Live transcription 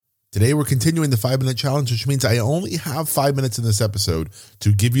Today, we're continuing the 5-minute challenge, which means I only have 5 minutes in this episode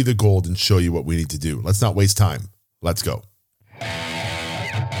to give you the gold and show you what we need to do. Let's not waste time. Let's go.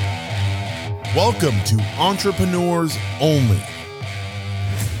 Welcome to Entrepreneurs Only.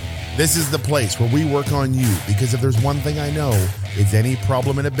 This is the place where we work on you, because if there's one thing I know, is any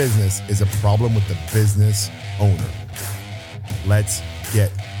problem in a business is a problem with the business owner. Let's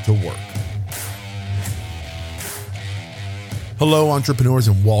get to work. Hello, entrepreneurs,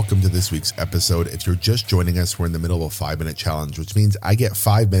 and welcome to this week's episode. If you're just joining us, we're in the middle of a 5-minute challenge, which means I get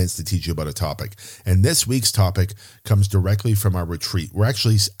 5 minutes to teach you about a topic. And this week's topic comes directly from our retreat. We're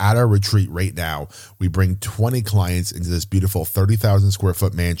actually at our retreat right now. We bring 20 clients into this beautiful 30,000 square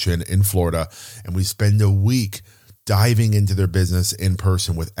foot mansion in Florida, and we spend a week diving into their business in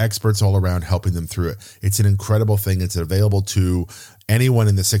person with experts all around helping them through it. It's an incredible thing. It's available to anyone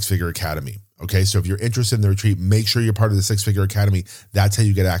in the Six Figure Academy. Okay, so if you're interested in the retreat, make sure you're part of the Six Figure Academy. That's how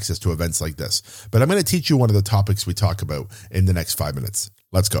you get access to events like this. But I'm going to teach you one of the topics we talk about in the next 5 minutes.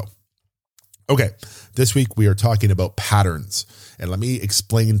 Let's go. Okay, this week we are talking about patterns. And let me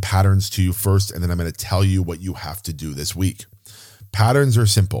explain patterns to you first, and then I'm going to tell you what you have to do this week. Patterns are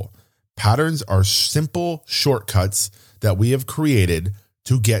simple. Patterns are simple shortcuts that we have created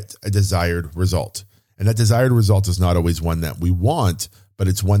to get a desired result. And that desired result is not always one that we want, but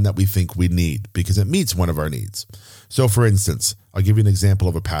it's one that we think we need because it meets one of our needs. So for instance, I'll give you an example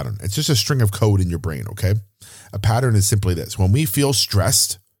of a pattern. It's just a string of code in your brain, okay? A pattern is simply this. When we feel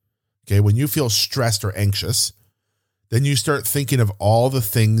stressed, okay, when you feel stressed or anxious, then you start thinking of all the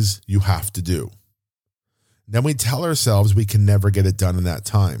things you have to do. Then we tell ourselves we can never get it done in that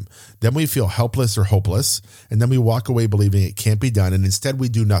time. Then we feel helpless or hopeless, and then we walk away believing it can't be done, and instead we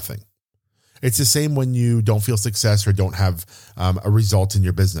do nothing. It's the same when you don't feel success or don't have a result in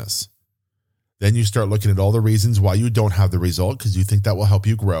your business. Then you start looking at all the reasons why you don't have the result because you think that will help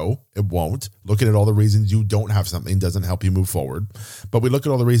you grow. It won't. Looking at all the reasons you don't have something doesn't help you move forward. But we look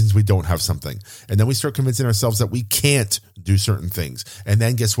at all the reasons we don't have something. And then we start convincing ourselves that we can't do certain things. And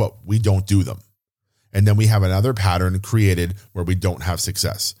then guess what? We don't do them. And then we have another pattern created where we don't have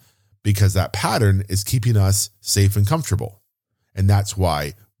success because that pattern is keeping us safe and comfortable. And that's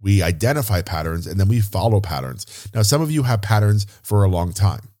why we identify patterns and then we follow patterns. Now, some of you have patterns for a long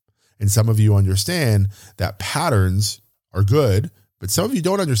time, and some of you understand that patterns are good, but some of you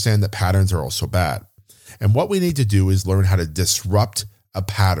don't understand that patterns are also bad. And what we need to do is learn how to disrupt a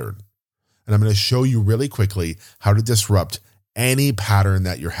pattern. And I'm going to show you really quickly how to disrupt any pattern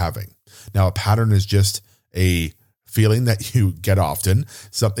that you're having. Now, a pattern is just a feeling that you get often,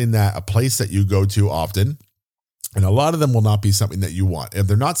 a place that you go to often. And a lot of them will not be something that you want. If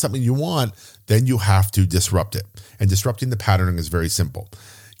they're not something you want, then you have to disrupt it. And disrupting the patterning is very simple.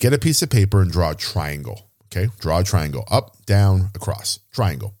 Get a piece of paper and draw a triangle. Okay, draw a triangle. Up, down, across.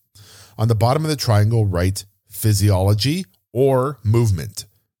 Triangle. On the bottom of the triangle, write physiology or movement.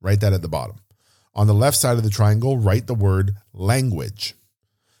 Write that at the bottom. On the left side of the triangle, write the word language.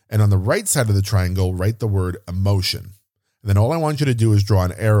 And on the right side of the triangle, write the word emotion. And then all I want you to do is draw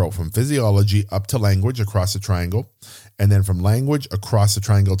an arrow from physiology up to language across the triangle, and then from language across the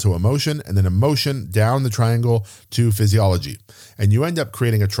triangle to emotion, and then emotion down the triangle to physiology. And you end up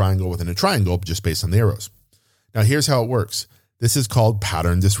creating a triangle within a triangle just based on the arrows. Now here's how it works. This is called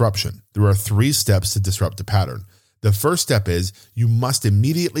pattern disruption. There are 3 steps to disrupt a pattern. The first step is you must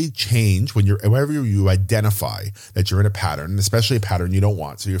immediately change whenever you identify that you're in a pattern, and especially a pattern you don't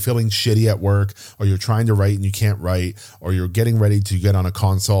want. So you're feeling shitty at work, or you're trying to write and you can't write, or you're getting ready to get on a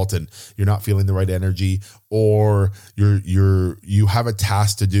consult and you're not feeling the right energy, or you have a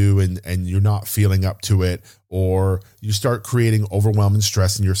task to do and you're not feeling up to it, or you start creating overwhelm and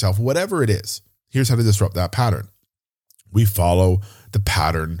stress in yourself, whatever it is. Here's how to disrupt that pattern. We follow the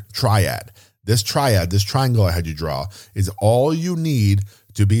pattern triad. This triangle I had you draw, is all you need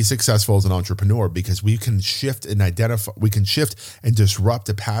to be successful as an entrepreneur, because we can shift and disrupt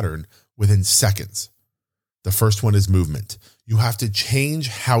a pattern within seconds. The first one is movement. You have to change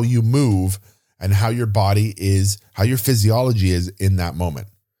how you move and how your body is, how your physiology is in that moment.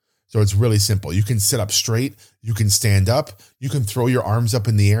 So it's really simple. You can sit up straight. You can stand up. You can throw your arms up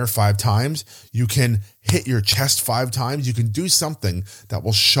in the air 5 times. You can hit your chest 5 times. You can do something that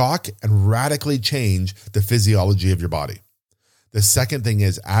will shock and radically change the physiology of your body. The second thing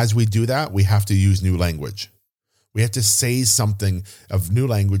is, as we do that, we have to use new language. We have to say something of new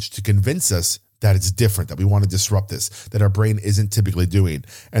language to convince us that it's different, that we want to disrupt this, that our brain isn't typically doing.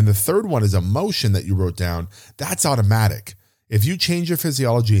 And the third one is emotion that you wrote down. That's automatic. If you change your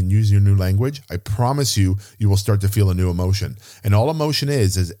physiology and use your new language, I promise you, you will start to feel a new emotion. And all emotion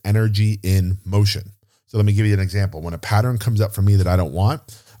is energy in motion. So let me give you an example. When a pattern comes up for me that I don't want,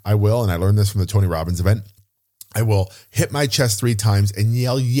 I will, and I learned this from the Tony Robbins event, I will hit my chest 3 times and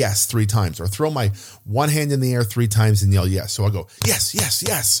yell yes 3 times, or throw my one hand in the air 3 times and yell yes. So I'll go, yes, yes,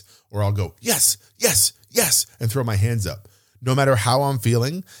 yes. Or I'll go, yes, yes, yes, and throw my hands up. No matter how I'm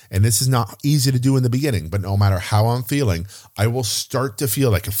feeling, and this is not easy to do in the beginning, but no matter how I'm feeling, I will start to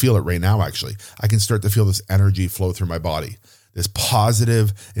feel, I can feel it right now actually, I can start to feel this energy flow through my body. This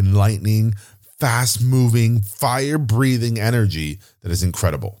positive, enlightening, fast-moving, fire-breathing energy that is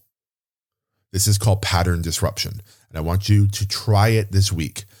incredible. This is called pattern disruption. And I want you to try it this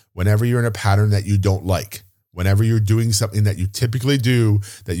week. Whenever you're in a pattern that you don't like, whenever you're doing something that you typically do,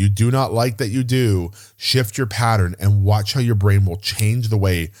 that you do not like that you do, shift your pattern and watch how your brain will change the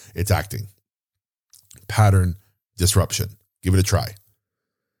way it's acting. Pattern disruption. Give it a try.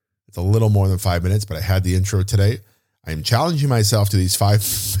 It's a little more than 5 minutes, but I had the intro today. I am challenging myself to these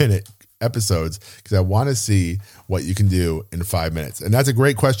 5-minute episodes because I want to see what you can do in 5 minutes. And that's a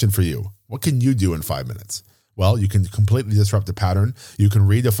great question for you. What can you do in 5 minutes? Well, you can completely disrupt a pattern. You can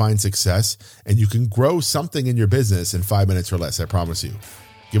redefine success, and you can grow something in your business in 5 minutes or less. I promise you.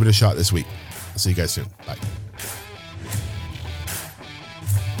 Give it a shot this week. I'll see you guys soon. Bye.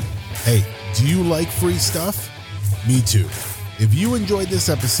 Hey, do you like free stuff? Me too. If you enjoyed this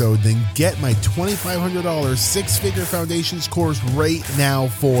episode, then get my $2,500 6-figure foundations course right now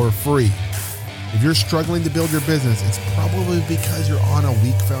for free. If you're struggling to build your business, it's probably because you're on a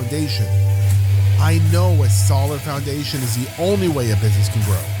weak foundation. I know a solid foundation is the only way a business can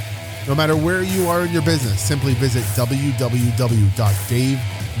grow. No matter where you are in your business, simply visit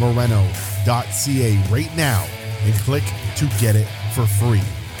www.davemoreno.ca right now and click to get it for free.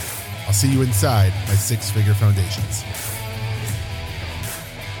 I'll see you inside my 6-figure foundations.